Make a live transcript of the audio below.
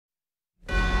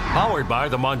Powered by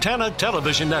the Montana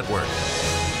Television Network.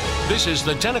 This is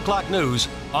the 10 o'clock news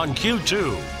on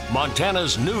Q2,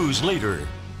 Montana's news leader.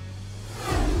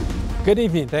 Good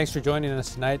evening. Thanks for joining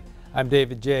us tonight. I'm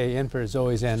David J. in for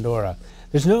Zoe Zandora.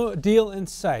 There's no deal in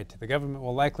sight. The government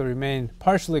will likely remain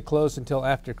partially closed until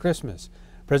after Christmas.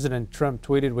 President Trump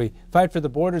tweeted, "We fight for the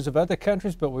borders of other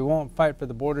countries, but we won't fight for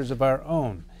the borders of our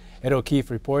own." Ed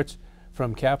O'Keefe reports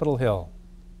from Capitol Hill.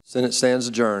 Senate stands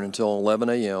adjourned until 11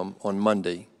 a.m. on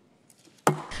Monday.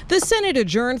 The Senate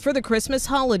adjourned for the Christmas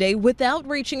holiday without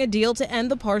reaching a deal to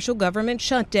end the partial government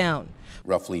shutdown.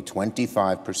 Roughly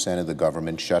 25% of the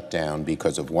government shut down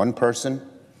because of one person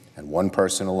and one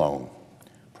person alone,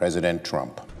 President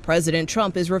Trump. President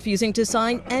Trump is refusing to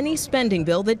sign any spending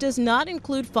bill that does not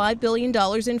include $5 billion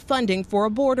in funding for a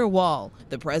border wall.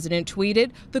 The president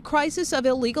tweeted, "The crisis of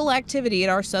illegal activity at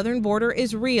our southern border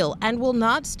is real and will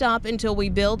not stop until we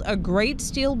build a great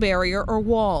steel barrier or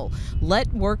wall.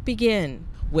 Let work begin."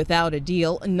 Without a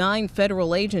deal, 9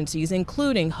 federal agencies,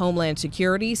 including Homeland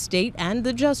Security, State, and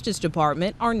the Justice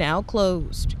Department, are now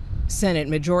closed. Senate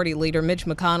Majority Leader Mitch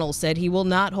McConnell said he will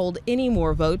not hold any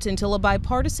more votes until a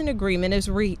bipartisan agreement is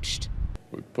reached.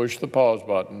 We push the pause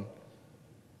button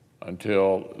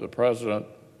until the president,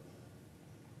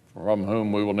 from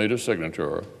whom we will need a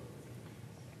signature,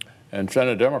 and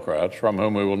Senate Democrats, from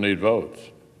whom we will need votes,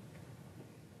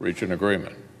 reach an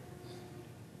agreement.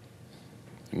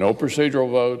 No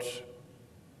procedural votes,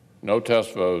 no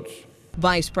test votes.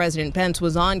 Vice President Pence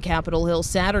was on Capitol Hill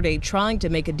Saturday trying to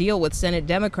make a deal with Senate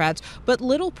Democrats, but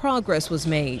little progress was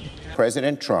made.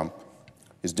 President Trump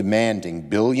is demanding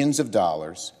billions of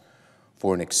dollars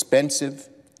for an expensive,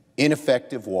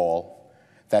 ineffective wall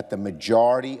that the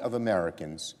majority of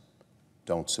Americans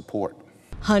don't support.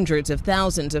 Hundreds of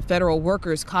thousands of federal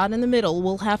workers caught in the middle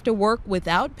will have to work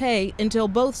without pay until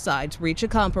both sides reach a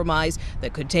compromise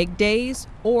that could take days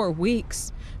or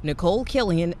weeks. Nicole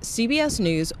Killian, CBS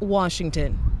News,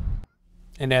 Washington.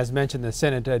 And as mentioned, the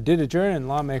Senate did adjourn, and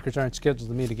lawmakers aren't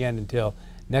scheduled to meet again until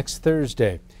next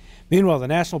Thursday. Meanwhile, the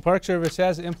National Park Service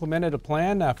has implemented a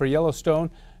plan for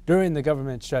Yellowstone during the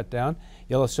government shutdown.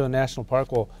 Yellowstone National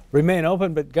Park will remain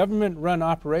open, but government-run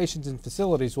operations and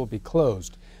facilities will be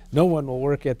closed. No one will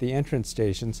work at the entrance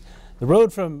stations. The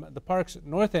road from the park's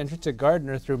north entrance at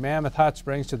Gardner through Mammoth Hot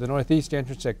Springs to the northeast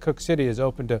entrance at Cook City is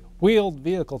open to wheeled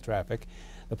vehicle traffic.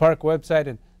 The park website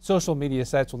and social media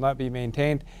sites will not be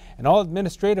maintained, and all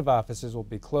administrative offices will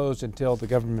be closed until the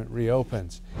government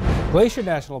reopens. Glacier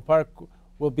National Park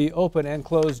will be open and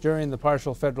closed during the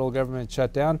partial federal government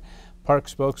shutdown. Park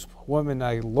spokeswoman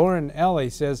Lauren Alley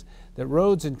says that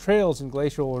roads and trails in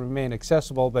Glacier will remain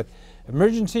accessible, but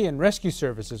emergency and rescue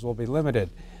services will be limited.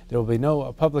 There will be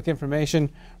no public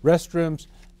information, restrooms,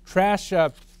 trash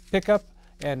pickup,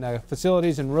 and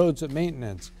facilities and roads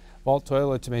maintenance. Vault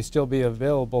toilets may still be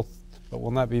available, but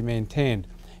will not be maintained.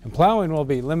 And plowing will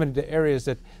be limited to areas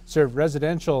that serve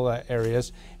residential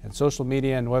areas, and social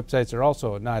media and websites are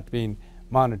also not being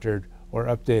monitored or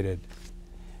updated.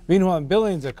 Meanwhile, in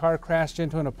Billings, a car crashed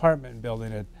into an apartment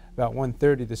building at about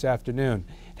 1:30 this afternoon.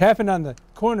 It happened on the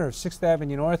corner of 6th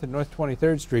Avenue North and North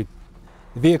 23rd Street.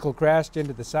 The vehicle crashed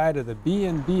into the side of the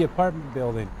B&B apartment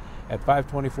building at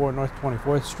 524 North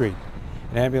 24th Street.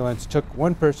 An ambulance took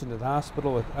one person to the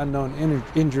hospital with unknown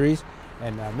injuries,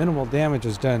 and minimal damage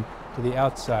was done to the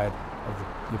outside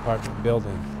of the apartment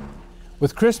building.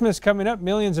 With Christmas coming up,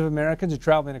 millions of Americans are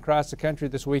traveling across the country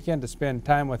this weekend to spend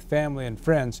time with family and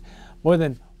friends. More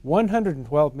than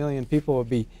 112 million people will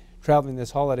be traveling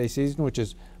this holiday season, which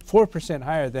is 4%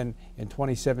 higher than in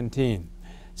 2017.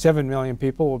 7 million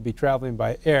people will be traveling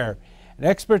by air, and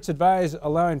experts advise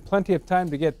allowing plenty of time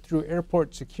to get through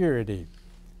airport security.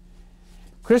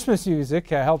 Christmas music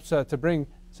helps to bring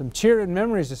some cheer and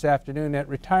memories this afternoon at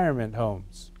retirement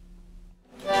homes.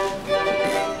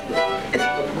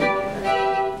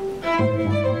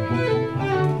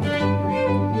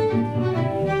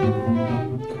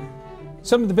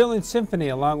 Some of the Billings Symphony,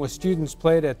 along with students,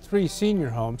 played at 3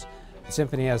 senior homes. The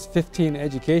Symphony has 15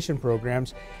 education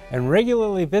programs and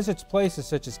regularly visits places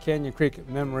such as Canyon Creek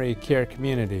Memory Care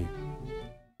Community.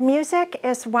 Music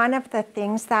is one of the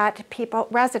things that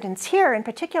residents here in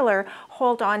particular,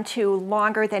 hold on to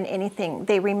longer than anything.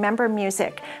 They remember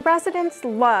music. Residents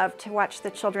love to watch the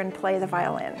children play the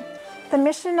violin. The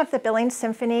mission of the Billings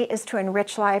Symphony is to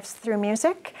enrich lives through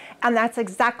music, and that's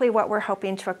exactly what we're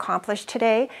hoping to accomplish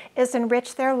today, is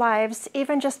enrich their lives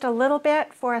even just a little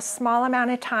bit for a small amount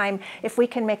of time. If we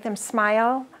can make them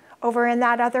smile over in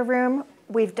that other room,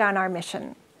 we've done our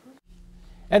mission.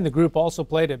 And the group also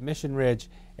played at Mission Ridge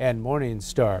and Morning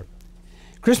Star.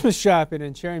 Christmas shopping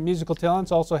and sharing musical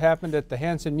talents also happened at the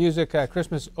Hanson Music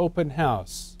Christmas Open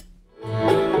House. A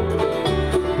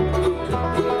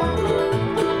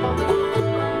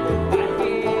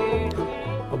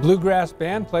bluegrass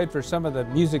band played for some of the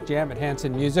music jam at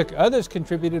Hanson Music. Others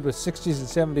contributed with 60s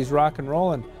and 70s rock and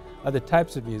roll and other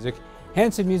types of music.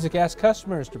 Hanson Music asked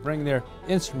customers to bring their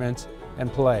instruments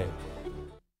and play.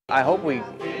 I hope we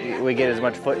get as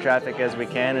much foot traffic as we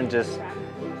can and just,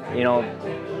 you know,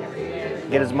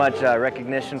 get as much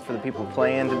recognition for the people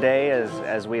playing today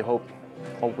as we hope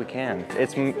we can.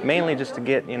 It's mainly just to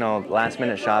get, you know,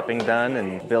 last-minute shopping done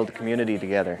and build a community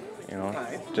together, you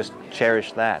know, just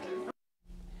cherish that.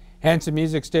 Hanson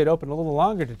Music stayed open a little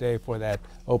longer today for that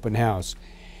open house.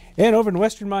 And over in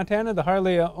western Montana, the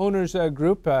Harley Owners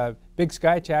Group Big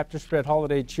Sky chapter spread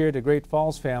holiday cheer to Great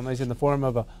Falls families in the form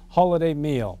of a holiday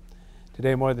meal.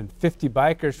 Today, more than 50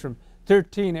 bikers from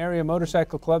 13 area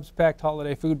motorcycle clubs packed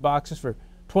holiday food boxes for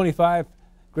 25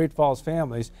 Great Falls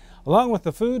families. Along with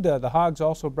the food, the Hogs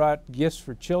also brought gifts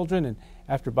for children, and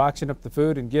after boxing up the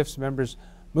food and gifts, members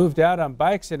moved out on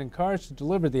bikes and in cars to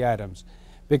deliver the items.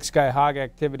 Big Sky Hog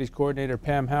Activities Coordinator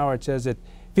Pam Howard says that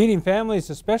feeding families,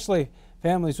 especially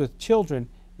families with children,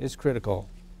 is critical.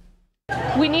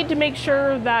 We need to make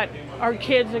sure that our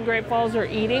kids in Great Falls are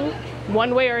eating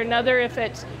one way or another, if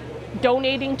it's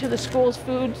donating to the school's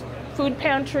food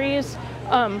pantries.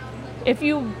 If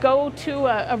you go to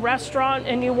a restaurant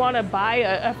and you want to buy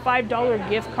a $5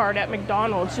 gift card at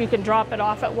McDonald's, you can drop it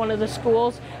off at one of the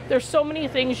schools. There's so many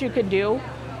things you could do.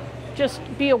 Just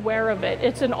be aware of it.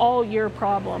 It's an all-year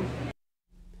problem.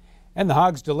 And the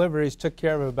Hogs deliveries took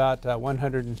care of about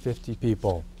 150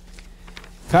 people.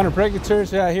 Connor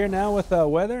Pregitzer's here now with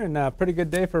weather, and a pretty good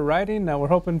day for riding. We're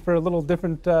hoping for a little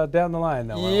different down the line,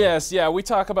 though. Yes, yeah, we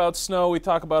talk about snow, we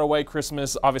talk about a white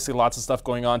Christmas, obviously lots of stuff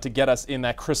going on to get us in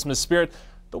that Christmas spirit.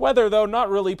 The weather, though, not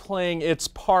really playing its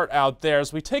part out there.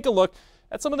 As we take a look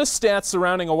at some of the stats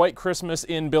surrounding a white Christmas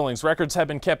in Billings. Records have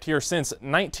been kept here since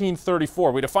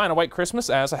 1934. We define a white Christmas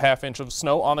as a half-inch of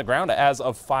snow on the ground as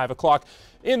of 5 o'clock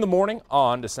in the morning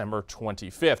on December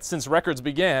 25th. Since records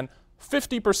began,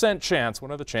 50% chance, what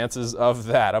are the chances of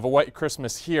that, of a white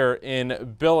Christmas here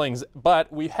in Billings?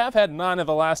 But we have had 9 of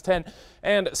the last 10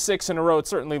 and 6 in a row. It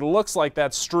certainly looks like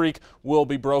that streak will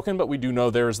be broken, but we do know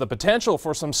there is the potential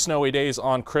for some snowy days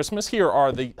on Christmas. Here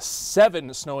are the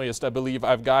 7 snowiest I believe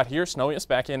I've got here. Snowiest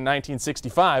back in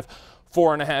 1965.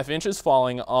 4.5 inches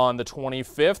falling on the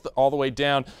 25th, all the way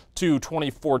down to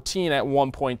 2014 at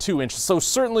 1.2 inches. So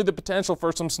certainly the potential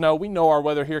for some snow. We know our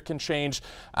weather here can change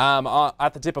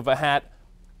at the tip of a hat.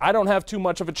 I don't have too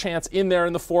much of a chance in there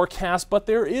in the forecast, but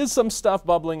there is some stuff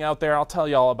bubbling out there. I'll tell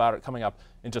you all about it coming up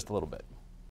in just a little bit.